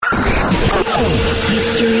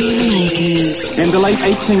History Makers. In the late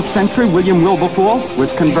 18th century, William Wilberforce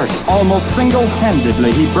was converted. Almost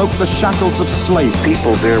single-handedly, he broke the shackles of slavery.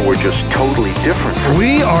 People there were just totally different.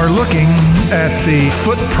 We are looking at the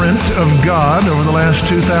footprint of God over the last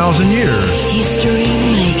 2,000 years. History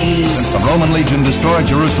Makers. Since the Roman legion destroyed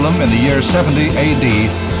Jerusalem in the year 70 AD,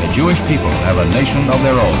 the Jewish people have a nation of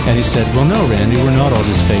their own. And he said, well, no, Randy, we're not all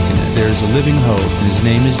just faking it. There's a living hope, and his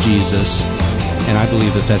name is Jesus. And I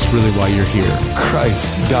believe that that's really why you're here.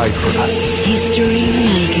 Christ died for us. History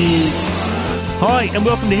Makers. Hi, and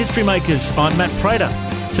welcome to History Makers. I'm Matt Prater.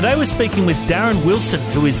 Today we're speaking with Darren Wilson,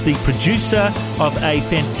 who is the producer of a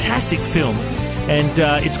fantastic film,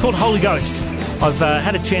 and it's called Holy Ghost. I've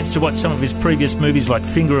had a chance to watch some of his previous movies like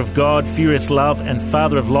Finger of God, Furious Love, and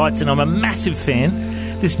Father of Lights, and I'm a massive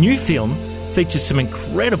fan. This new film features some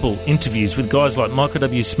incredible interviews with guys like Michael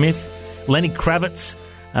W. Smith, Lenny Kravitz,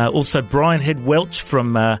 also Brian Head Welch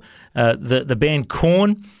from the band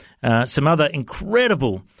Korn, some other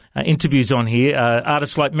incredible interviews on here.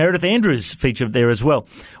 Artists like Meredith Andrews featured there as well.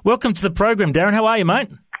 Welcome to the program, Darren. How are you, mate?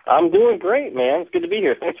 I'm doing great, man. It's good to be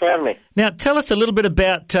here. Thanks for having me. Now, tell us a little bit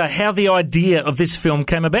about how the idea of this film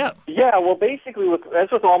came about. Yeah, well, basically, as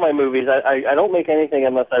with all my movies, I don't make anything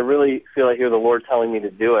unless I really feel I hear the Lord telling me to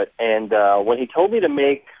do it. And when he told me to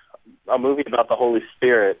make a movie about the Holy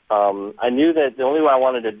Spirit, I knew that the only way I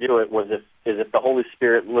wanted to do it was if the Holy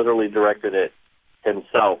Spirit literally directed it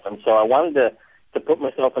himself. And so I wanted to put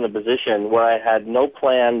myself in a position where I had no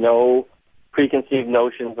plan, no preconceived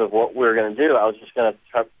notions of what we were going to do. I was just going to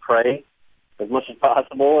try to pray as much as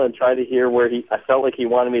possible and try to hear where I felt like he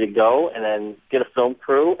wanted me to go, and then get a film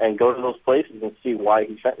crew and go to those places and see why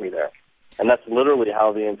he sent me there. And that's literally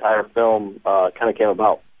how the entire film kind of came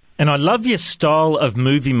about. And I love your style of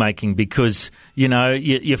movie making because, you know,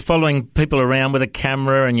 you're following people around with a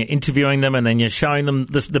camera and you're interviewing them and then you're showing them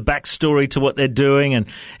the backstory to what they're doing. And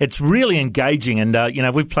it's really engaging. And, you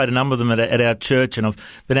know, we've played a number of them at our church, and I've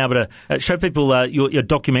been able to show people your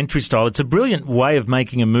documentary style. It's a brilliant way of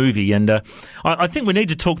making a movie. And I think we need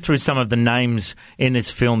to talk through some of the names in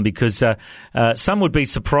this film because some would be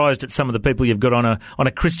surprised at some of the people you've got on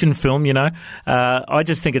a Christian film, you know. I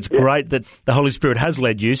just think it's great that the Holy Spirit has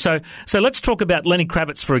led you. So let's talk about Lenny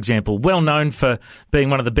Kravitz, for example, well known for being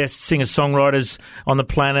one of the best singer-songwriters on the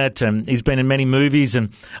planet, and he's been in many movies.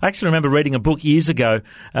 And I actually remember reading a book years ago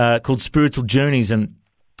called Spiritual Journeys, and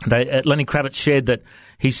Lenny Kravitz shared that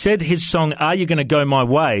he said his song, Are You Going to Go My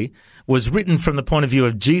Way, was written from the point of view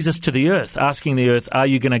of Jesus to the earth, asking the earth, are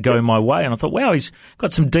you going to go my way? And I thought, wow, he's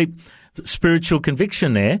got some deep spiritual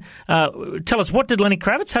conviction there. Tell us, what did Lenny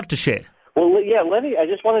Kravitz have to share? Well, yeah, Lenny, I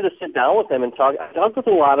just wanted to sit down with him and talk. I talked with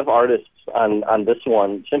a lot of artists on this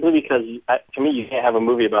one, simply because, to me, you can't have a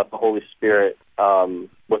movie about the Holy Spirit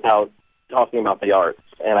without talking about the arts.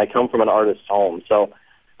 And I come from an artist's home, so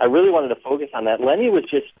I really wanted to focus on that. Lenny was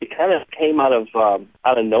just, it kind of came out of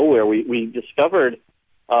nowhere. We discovered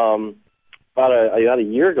about a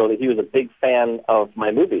year ago that he was a big fan of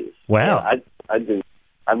my movies. Wow.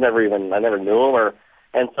 I never knew him,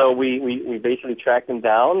 and so we basically tracked him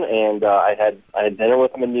down, and I had dinner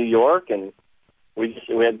with him in New York, and we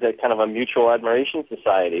had kind of a mutual admiration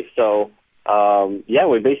society. So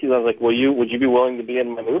we basically was like, would you be willing to be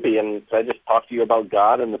in my movie? And so I just talked to you about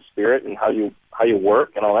God and the Spirit and how you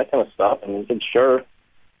work and all that kind of stuff. And he said, sure.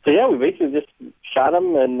 So yeah, we basically just shot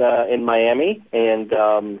him in Miami and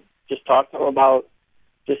just talked to him about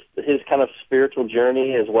just his kind of spiritual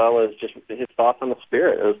journey as well as just his thoughts on the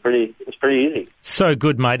Spirit. It was pretty easy. So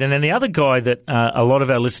good, mate. And then the other guy that a lot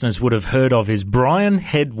of our listeners would have heard of is Brian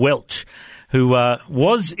Head Welch, who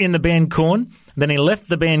was in the band Korn. Then he left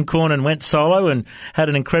the band Korn and went solo and had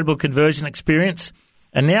an incredible conversion experience.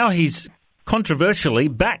 And now he's controversially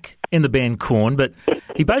back in the band Korn. But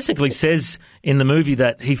he basically says in the movie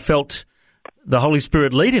that he felt the Holy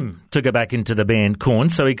Spirit lead him to go back into the band Korn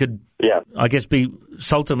so he could, I guess, be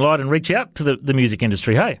salt and light and reach out to the music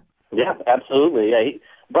industry, hey? Yeah, absolutely. Yeah,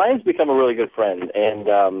 Brian's become a really good friend, and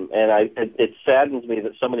it saddens me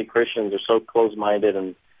that so many Christians are so close-minded,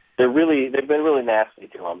 and they've been really nasty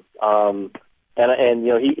to him. And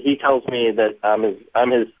you know, he tells me that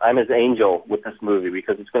I'm his angel with this movie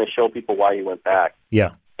because it's going to show people why he went back.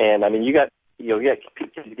 Yeah. And I mean, you got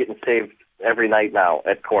kids getting saved every night now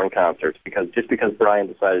at Korn concerts because Brian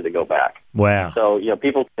decided to go back. Wow. So, you know,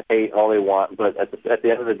 people can hate all they want, but at the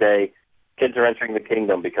end of the day, kids are entering the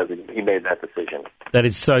kingdom because he made that decision. That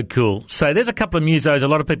is so cool. So there's a couple of musos a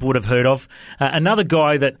lot of people would have heard of. Another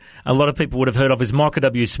guy that a lot of people would have heard of is Micah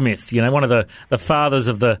W. Smith, one of the fathers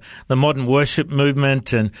of the modern worship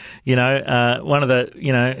movement, and, one of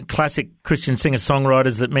the, classic Christian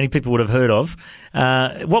singer-songwriters that many people would have heard of.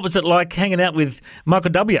 What was it like hanging out with Micah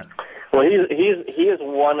W.? Well, he is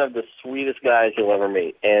one of the sweetest guys you'll ever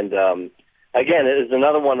meet. And, again, it is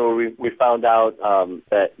another one where we found out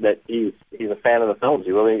that he's a fan of the films.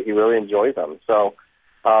 He really enjoys them. So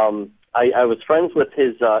I was friends with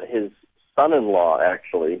his son-in-law,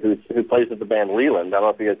 actually, who plays with the band Leland. I don't know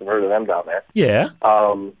if you guys have heard of them down there. Yeah.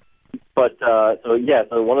 So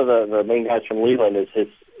one of the main guys from Leland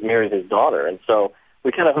married his daughter, and so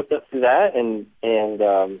we kind of hooked up through that, and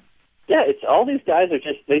it's all these guys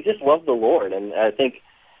they just love the Lord, and I think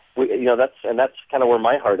that's kind of where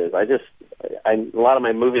my heart is. A lot of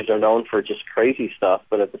my movies are known for just crazy stuff,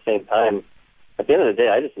 but at the same time, at the end of the day,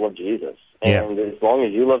 I just love Jesus. And as long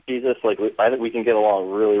as you love Jesus, I think we can get along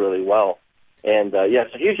really, really well. And, so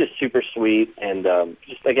he was just super sweet, and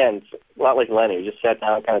just, again, a lot like Lenny. We just sat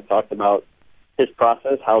down and kind of talked about his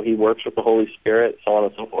process, how he works with the Holy Spirit, so on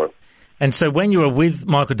and so forth. And so when you were with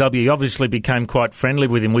Michael W., you obviously became quite friendly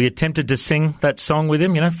with him. Were you tempted to sing that song with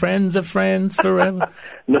him, friends are friends forever?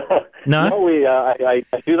 No? I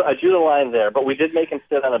do the line there, but we did make him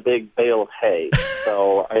sit on a big bale of hay.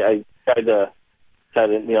 So I tried to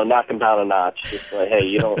knock him down a notch. Just like,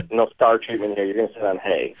 hey, no star treatment here. You're going to sit on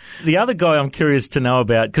hay. The other guy I'm curious to know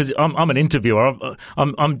about, because I'm an interviewer.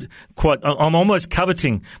 I'm almost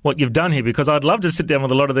coveting what you've done here, because I'd love to sit down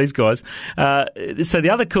with a lot of these guys. So the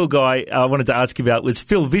other cool guy I wanted to ask you about was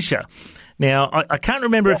Phil Vischer. Now, I can't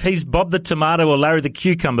remember if he's Bob the Tomato or Larry the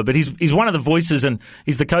Cucumber, but he's one of the voices, and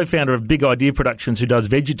he's the co-founder of Big Idea Productions, who does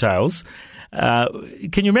VeggieTales.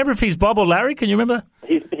 Can you remember if he's Bob or Larry? Can you remember?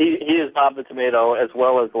 He is Bob the Tomato, as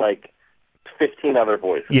well as 15 other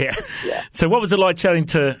voices. Yeah. So what was it like chatting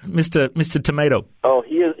to Mr. Tomato? Oh,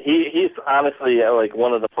 he's honestly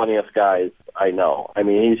one of the funniest guys I know. I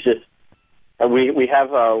mean, he's just. We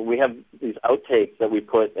have these outtakes that we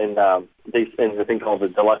put in the thing called the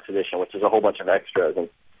Deluxe Edition, which is a whole bunch of extras, and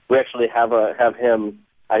we actually have him.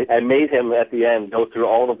 I made him at the end go through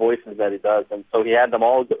all the voices that he does, and so he had them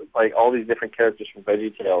all, all these different characters from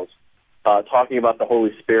VeggieTales, talking about the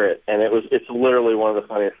Holy Spirit, and it's literally one of the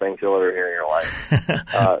funniest things you'll ever hear in your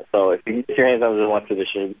life. So if you get your hands on the Deluxe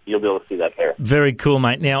Edition, you'll be able to see that there. Very cool,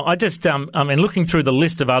 mate. Now, I just, looking through the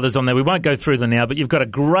list of others on there, we won't go through them now, but you've got a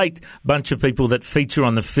great bunch of people that feature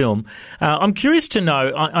on the film. I'm curious to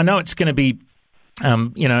know, I know it's going to be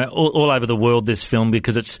all over the world, this film,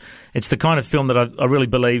 because it's the kind of film that I really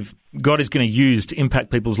believe God is going to use to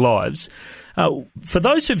impact people's lives. For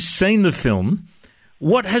those who've seen the film,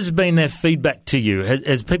 what has been their feedback to you?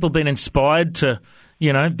 Has people been inspired to,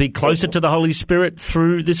 be closer to the Holy Spirit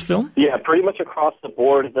through this film? Yeah, pretty much across the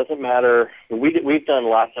board. It doesn't matter. We've done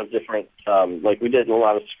lots of different, we did a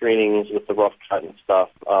lot of screenings with the rough cut and stuff,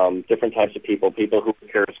 different types of people who were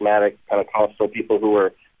charismatic, Pentecostal, people who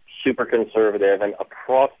were super conservative, and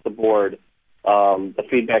across the board, the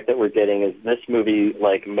feedback that we're getting is this movie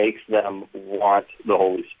makes them want the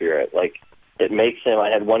Holy Spirit. It makes him. I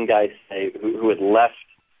had one guy say who had left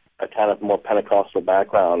a kind of more Pentecostal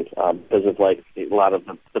background because of a lot of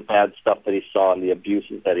the bad stuff that he saw and the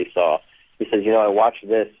abuses that he saw. He says, I watched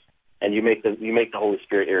this, and you make the Holy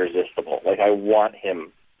Spirit irresistible. I want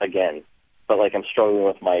him again, but I'm struggling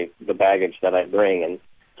with the baggage that I bring. And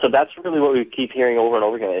so that's really what we keep hearing over and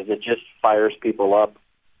over again, is it just fires people up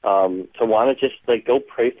to want to just go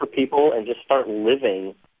pray for people and just start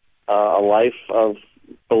living a life of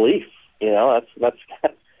belief.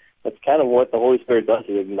 That's kind of what the Holy Spirit does.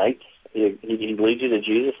 He ignites. He leads you to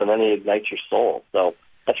Jesus, and then he ignites your soul. So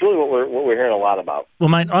that's really what we're hearing a lot about. Well,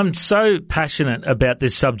 mate, I'm so passionate about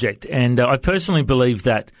this subject, and I personally believe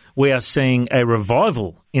that we are seeing a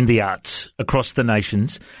revival in the arts across the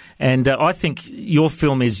nations, and I think your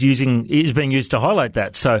film is being used to highlight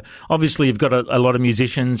that. So obviously you've got a lot of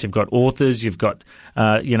musicians, you've got authors, you've got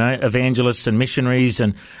evangelists and missionaries,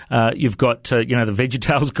 and you've got the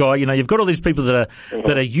VeggieTales guy. You've got all these people that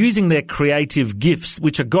are using their creative gifts,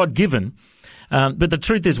 which are God-given. But the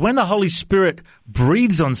truth is, when the Holy Spirit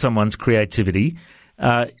breathes on someone's creativity,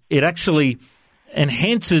 it actually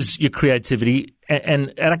enhances your creativity and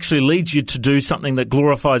it actually leads you to do something that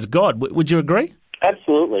glorifies God. Would you agree?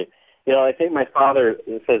 Absolutely. I think my father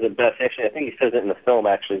says it best. Actually, I think he says it in the film,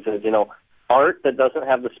 actually. He says, art that doesn't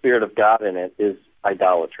have the Spirit of God in it is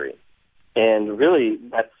idolatry. And really,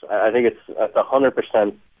 I think it's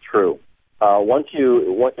 100% true.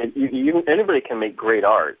 Anybody can make great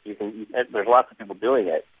art. There's lots of people doing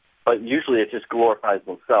it. but usually it just glorifies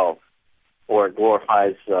themselves, or it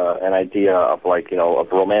glorifies an idea of of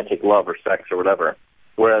romantic love or sex or whatever.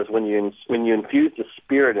 Whereas when you infuse the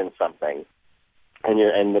Spirit in something,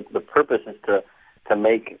 and the purpose is to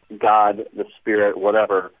make God, the Spirit,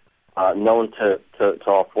 whatever, known to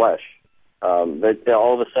all flesh, that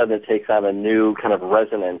all of a sudden it takes on a new kind of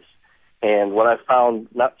resonance. And what I've found,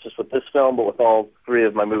 not just with this film, but with all three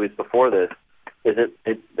of my movies before this, is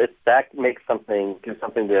that gives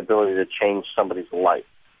something the ability to change somebody's life,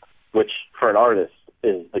 which for an artist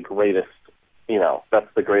is the greatest,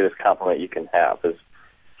 that's the greatest compliment you can have, is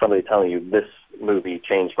somebody telling you, this movie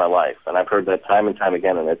changed my life. And I've heard that time and time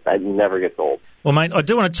again, and it never gets old. Well, mate, I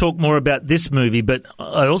do want to talk more about this movie, but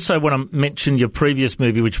I also want to mention your previous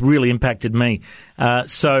movie, which really impacted me.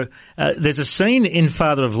 So there's a scene in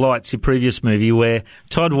Father of Lights, your previous movie, where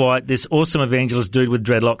Todd White, this awesome evangelist dude with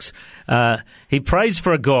dreadlocks, he prays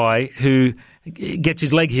for a guy who gets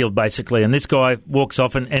his leg healed, basically, and this guy walks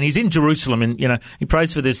off, and he's in Jerusalem, and he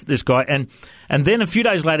prays for this guy, and then a few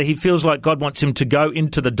days later he feels like God wants him to go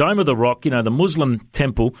into the Dome of the Rock, the Muslim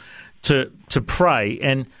temple, to pray,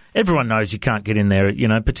 and everyone knows you can't get in there,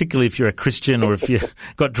 particularly if you're a Christian or if you've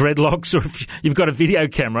got dreadlocks or if you've got a video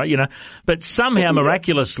camera, but somehow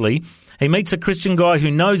miraculously he meets a Christian guy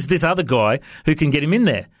who knows this other guy who can get him in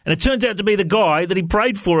there. And it turns out to be the guy that he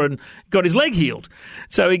prayed for and got his leg healed.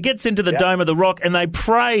 So he gets into the Dome of the Rock, and they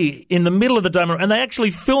pray in the middle of the Dome, and they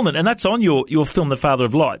actually film it, and that's on your film, The Father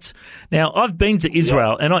of Lights. Now, I've been to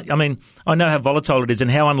Israel, and I know how volatile it is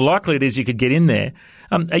and how unlikely it is you could get in there.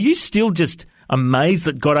 Are you still just amazed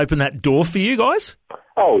that God opened that door for you guys?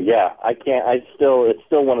 Oh, yeah. It's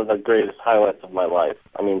still one of the greatest highlights of my life.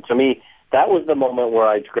 I mean, to me, that was the moment where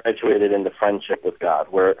I graduated into friendship with God,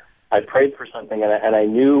 where I prayed for something, and I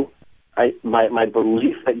knew my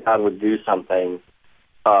belief that God would do something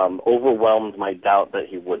overwhelmed my doubt that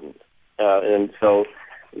He wouldn't. And so,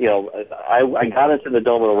 I got into the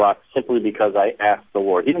Dome of the Rock simply because I asked the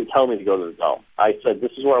Lord. He didn't tell me to go to the Dome. I said,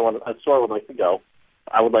 "This is where that's where I would like to go.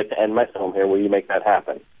 I would like to end my film here. Will you make that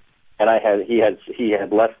happen?" And he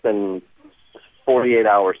had less than 48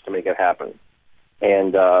 hours to make it happen.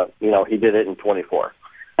 And, he did it in 24.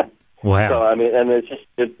 Wow. So, and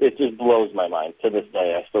it just blows my mind. To this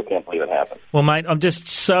day, I still can't believe it happened. Well, mate, I'm just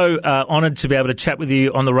so honoured to be able to chat with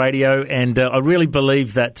you on the radio, and I really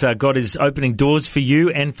believe that God is opening doors for you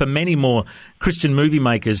and for many more Christian movie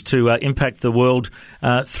makers to impact the world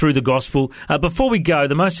through the gospel. Before we go,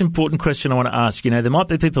 the most important question I want to ask, there might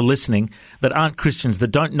be people listening that aren't Christians, that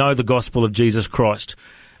don't know the gospel of Jesus Christ.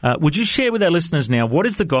 Would you share with our listeners now, what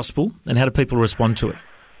is the gospel and how do people respond to it?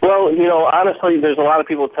 Well, honestly, there's a lot of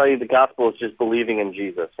people who tell you the gospel is just believing in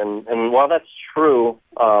Jesus. And while that's true,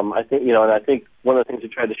 I think one of the things we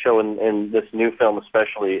tried to show in this new film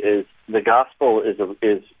especially is the gospel is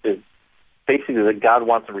basically that God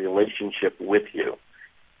wants a relationship with you.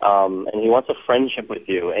 And He wants a friendship with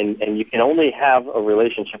you. And you can only have a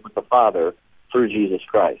relationship with the Father through Jesus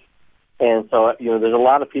Christ. And so, there's a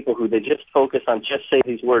lot of people who they just focus on just say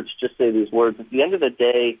these words. At the end of the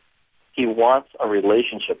day, He wants a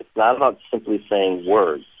relationship. It's not about simply saying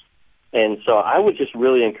words. And so I would just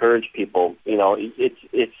really encourage people,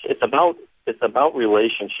 it's about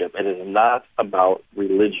relationship. It is not about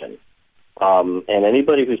religion. And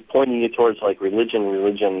anybody who's pointing you towards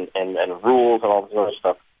religion and rules and all this other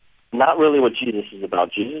stuff, not really what Jesus is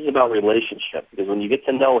about. Jesus is about relationship, because when you get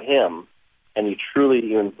to know Him and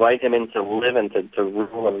you invite Him in to live and to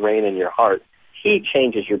rule and reign in your heart, He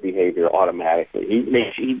changes your behavior automatically.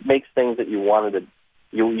 He makes things that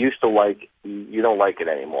you used to like, you don't like it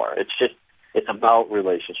anymore. It's about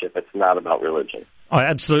relationship. It's not about religion. I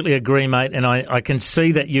absolutely agree, mate, and I can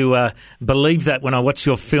see that you believe that when I watch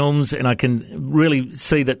your films, and I can really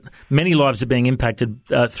see that many lives are being impacted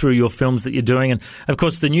through your films that you're doing. And, of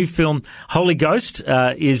course, the new film, Holy Ghost,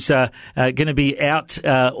 is going to be out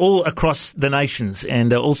all across the nations,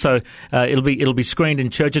 and also it'll be screened in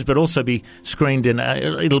churches, but also be screened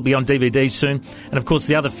it'll be on DVD soon. And, of course,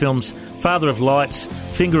 the other films, Father of Lights,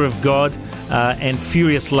 Finger of God, and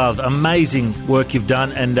Furious Love. Amazing work you've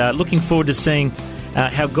done, and looking forward to seeing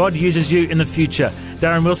how God uses you in the future.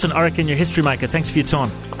 Darren Wilson, I reckon you're a history maker. Thanks for your time.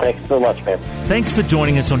 Thanks so much, man. Thanks for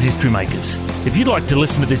joining us on History Makers. If you'd like to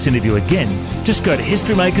listen to this interview again, just go to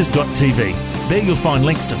historymakers.tv. There you'll find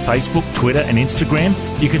links to Facebook, Twitter and Instagram.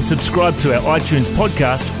 You can subscribe to our iTunes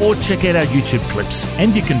podcast or check out our YouTube clips.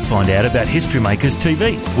 And you can find out about History Makers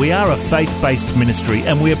TV. We are a faith-based ministry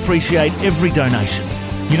and we appreciate every donation.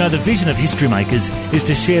 You know, the vision of History Makers is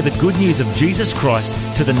to share the good news of Jesus Christ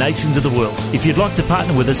to the nations of the world. If you'd like to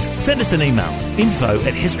partner with us, send us an email,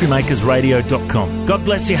 info@historymakersradio.com. God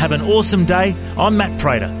bless you. Have an awesome day. I'm Matt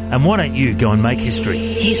Prater, and why don't you go and make history?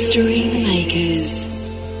 History Makers.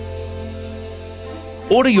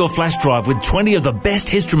 Order your flash drive with 20 of the best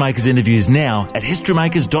History Makers interviews now at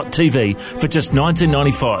historymakers.tv for just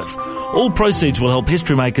 $19.95. All proceeds will help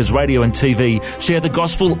History Makers Radio and TV share the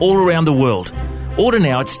gospel all around the world. Order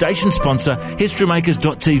now at station sponsor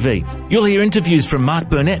historymakers.tv. You'll hear interviews from Mark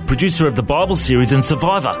Burnett, producer of the Bible series and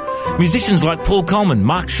Survivor, musicians like Paul Coleman,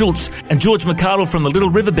 Mark Schultz and George McArdle from the Little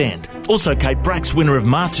River Band, also Kate Brax, winner of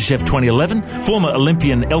MasterChef 2011, former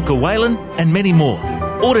Olympian Elka Whalen, and many more.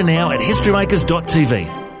 Order now at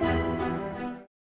historymakers.tv.